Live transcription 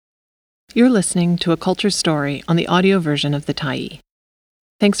You're listening to a culture story on the audio version of The Tyee.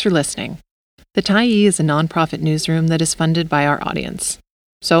 Thanks for listening. The Tyee is a nonprofit newsroom that is funded by our audience.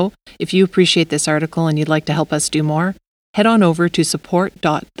 So, if you appreciate this article and you'd like to help us do more, head on over to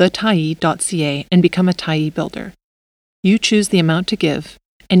support.thetyee.ca and become a Tyee builder. You choose the amount to give,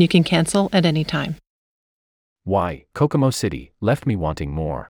 and you can cancel at any time. Why Kokomo City Left Me Wanting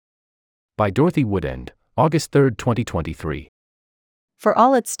More. By Dorothy Woodend, August 3, 2023. For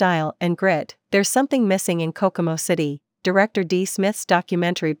all its style and grit, there's something missing in Kokomo City, director Dee Smith's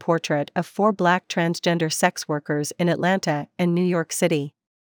documentary portrait of 4 Black transgender sex workers in Atlanta and New York City.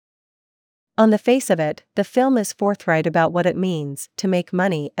 On the face of it, the film is forthright about what it means to make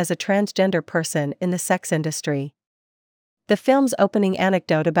money as a transgender person in the sex industry. The film's opening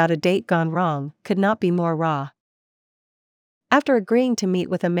anecdote about a date gone wrong could not be more raw. After agreeing to meet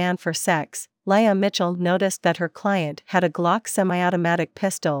with a man for sex, Leah Mitchell noticed that her client had a Glock semi-automatic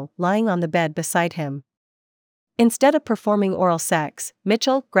pistol lying on the bed beside him. Instead of performing oral sex,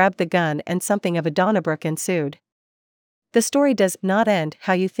 Mitchell grabbed the gun and something of a Donnybrook ensued. The story does not end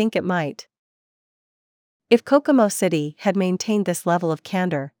how you think it might. If Kokomo City had maintained this level of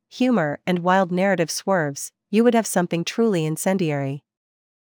candor, humor, and wild narrative swerves, you would have something truly incendiary.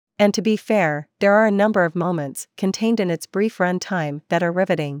 And to be fair, there are a number of moments contained in its brief run time that are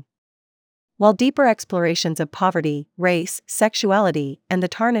riveting. While deeper explorations of poverty, race, sexuality, and the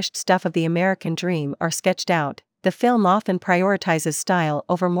tarnished stuff of the American dream are sketched out, the film often prioritizes style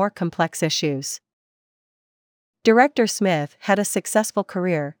over more complex issues. Director Smith had a successful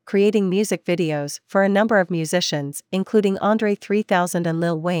career creating music videos for a number of musicians, including Andre 3000 and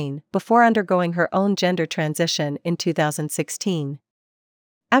Lil Wayne, before undergoing her own gender transition in 2016.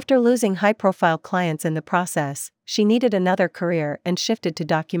 After losing high-profile clients in the process, she needed another career and shifted to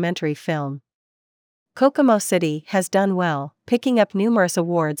documentary film. Kokomo City has done well, picking up numerous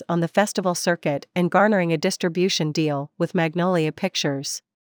awards on the festival circuit and garnering a distribution deal with Magnolia Pictures.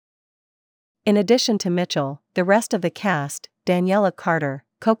 In addition to Mitchell, the rest of the cast, Daniela Carter,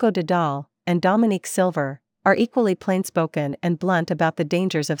 Coco Dedal, and Dominique Silver, are equally plainspoken and blunt about the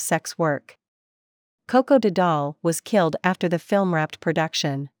dangers of sex work. Coco Dedal was killed after the film wrapped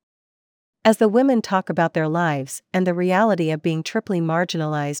production. As the women talk about their lives and the reality of being triply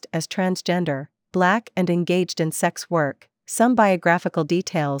marginalized as transgender, Black, and engaged in sex work, some biographical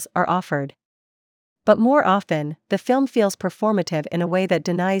details are offered. But more often, the film feels performative in a way that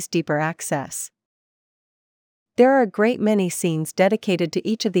denies deeper access. There are a great many scenes dedicated to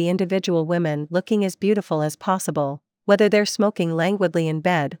each of the individual women looking as beautiful as possible, whether they're smoking languidly in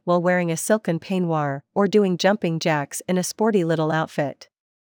bed while wearing a silken peignoir or doing jumping jacks in a sporty little outfit.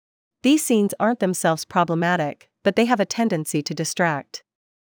 These scenes aren't themselves problematic, but they have a tendency to distract.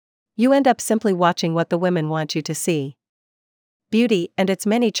 You end up simply watching what the women want you to see. Beauty and its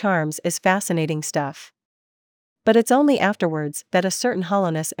many charms is fascinating stuff. But it's only afterwards that a certain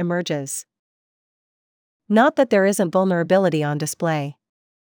hollowness emerges. Not that there isn't vulnerability on display.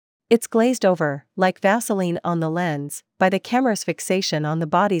 It's glazed over, like Vaseline on the lens, by the camera's fixation on the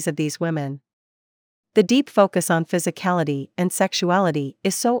bodies of these women. The deep focus on physicality and sexuality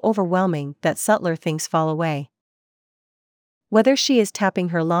is so overwhelming that subtler things fall away. Whether she is tapping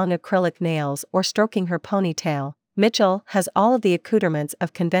her long acrylic nails or stroking her ponytail, Mitchell has all of the accoutrements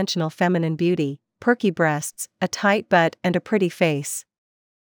of conventional feminine beauty: perky breasts, a tight butt, and a pretty face.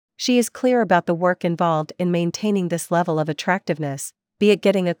 She is clear about the work involved in maintaining this level of attractiveness, be it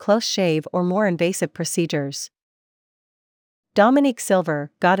getting a close shave or more invasive procedures. Dominique Silver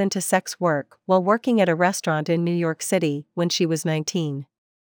got into sex work while working at a restaurant in New York City when she was 19.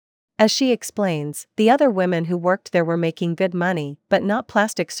 As she explains, the other women who worked there were making good money, but not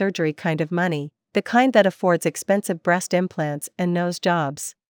plastic surgery kind of money, the kind that affords expensive breast implants and nose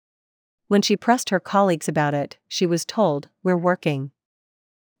jobs. When she pressed her colleagues about it, she was told, "We're working."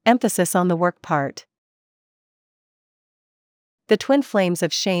 Emphasis on the work part. The twin flames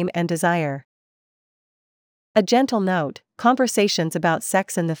of shame and desire. A gentle note: conversations about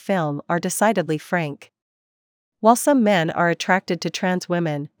sex in the film are decidedly frank. While some men are attracted to trans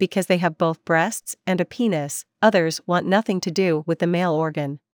women because they have both breasts and a penis, others want nothing to do with the male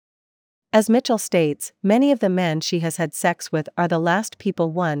organ. As Mitchell states, many of the men she has had sex with are the last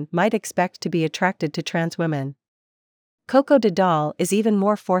people one might expect to be attracted to trans women. Coco Dedal is even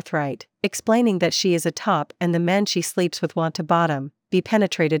more forthright, explaining that she is a top and the men she sleeps with want to bottom, be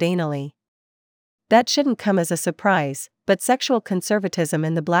penetrated anally. That shouldn't come as a surprise, but sexual conservatism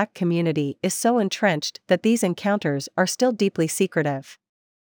in the Black community is so entrenched that these encounters are still deeply secretive.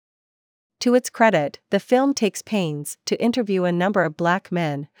 To its credit, the film takes pains to interview a number of Black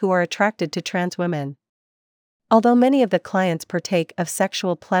men who are attracted to trans women. Although many of the clients partake of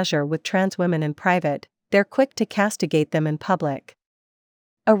sexual pleasure with trans women in private, they're quick to castigate them in public.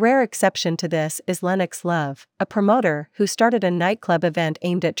 A rare exception to this is Lennox Love, a promoter who started a nightclub event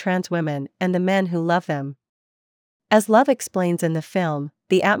aimed at trans women and the men who love them. As Love explains in the film,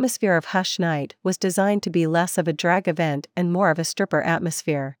 the atmosphere of Hush Night was designed to be less of a drag event and more of a stripper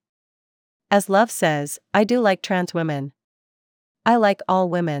atmosphere. As Love says, "I do like trans women. I like all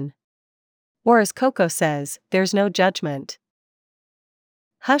women." Or as Coco says, "There's no judgment."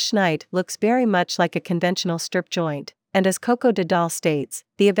 Hush Night looks very much like a conventional strip joint, and as Coco Dedal states,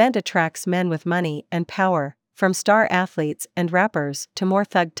 the event attracts men with money and power, from star athletes and rappers to more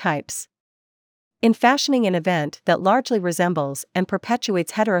thug types. In fashioning an event that largely resembles and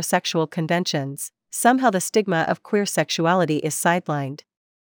perpetuates heterosexual conventions, somehow the stigma of queer sexuality is sidelined.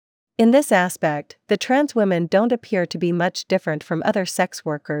 In this aspect, the trans women don't appear to be much different from other sex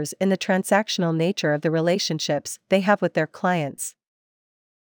workers in the transactional nature of the relationships they have with their clients.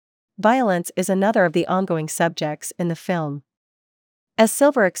 Violence is another of the ongoing subjects in the film. As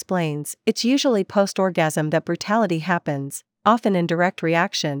Silver explains, it's usually post-orgasm that brutality happens, often in direct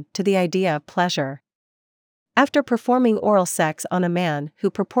reaction to the idea of pleasure. After performing oral sex on a man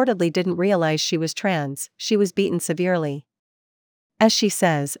who purportedly didn't realize she was trans, she was beaten severely. As she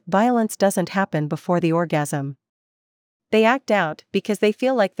says, violence doesn't happen before the orgasm. They act out because they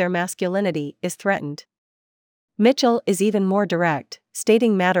feel like their masculinity is threatened. Mitchell is even more direct,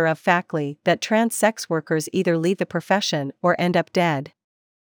 stating matter-of-factly that trans sex workers either leave the profession or end up dead.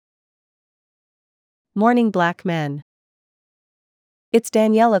 Mourning Black Men. It's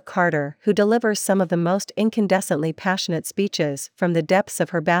Daniela Carter who delivers some of the most incandescently passionate speeches from the depths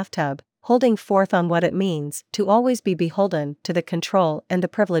of her bathtub, holding forth on what it means to always be beholden to the control and the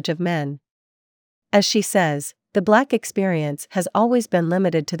privilege of men. As she says, the Black experience has always been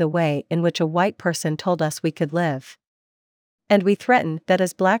limited to the way in which a white person told us we could live. And we threaten that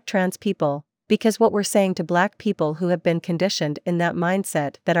as Black trans people, because what we're saying to Black people who have been conditioned in that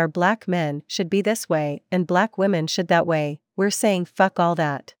mindset that our Black men should be this way and Black women should that way, we're saying fuck all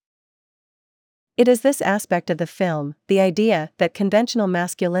that. It is this aspect of the film, the idea that conventional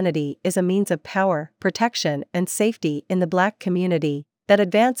masculinity is a means of power, protection, and safety in the Black community, that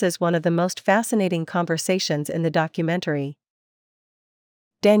advances one of the most fascinating conversations in the documentary.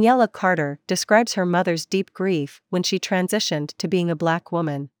 Daniela Carter describes her mother's deep grief when she transitioned to being a Black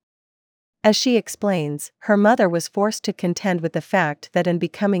woman. As she explains, her mother was forced to contend with the fact that in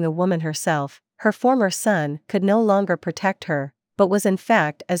becoming a woman herself, her former son could no longer protect her, but was in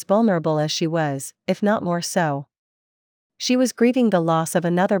fact as vulnerable as she was, if not more so. She was grieving the loss of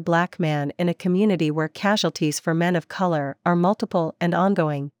another Black man in a community where casualties for men of color are multiple and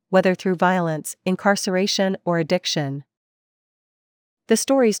ongoing, whether through violence, incarceration, or addiction. The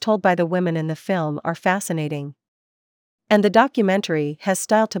stories told by the women in the film are fascinating. And the documentary has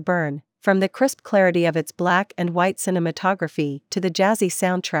style to burn, from the crisp clarity of its black and white cinematography to the jazzy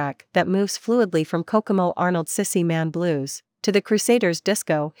soundtrack that moves fluidly from Kokomo Arnold's Sissy Man Blues to the Crusaders'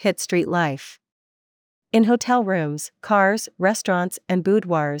 disco hit Street Life. In hotel rooms, cars, restaurants, and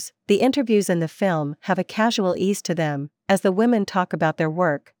boudoirs, the interviews in the film have a casual ease to them, as the women talk about their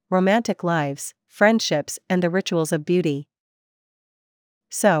work, romantic lives, friendships, and the rituals of beauty.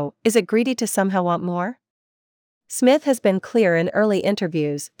 So, is it greedy to somehow want more? Smith has been clear in early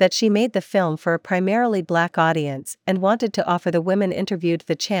interviews that she made the film for a primarily Black audience and wanted to offer the women interviewed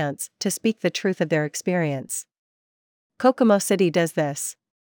the chance to speak the truth of their experience. Kokomo City does this.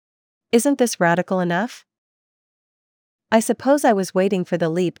 Isn't this radical enough? I suppose I was waiting for the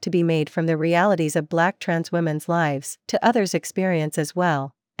leap to be made from the realities of Black trans women's lives to others' experience as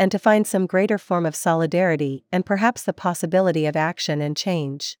well, and to find some greater form of solidarity and perhaps the possibility of action and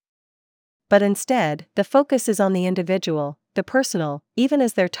change. But instead, the focus is on the individual, the personal, even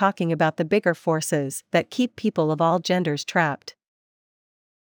as they're talking about the bigger forces that keep people of all genders trapped.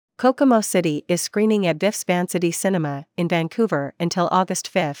 Kokomo City is screening at Biff's Vancity Cinema in Vancouver until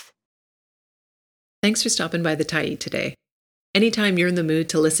August 5th. Thanks for stopping by the Tyee today. Anytime you're in the mood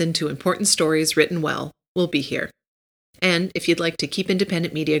to listen to important stories written well, we'll be here. And if you'd like to keep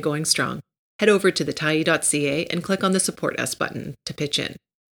independent media going strong, head over to thetyee.ca and click on the Support Us button to pitch in.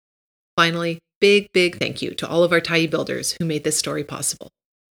 Finally, big thank you to all of our Tyee builders who made this story possible.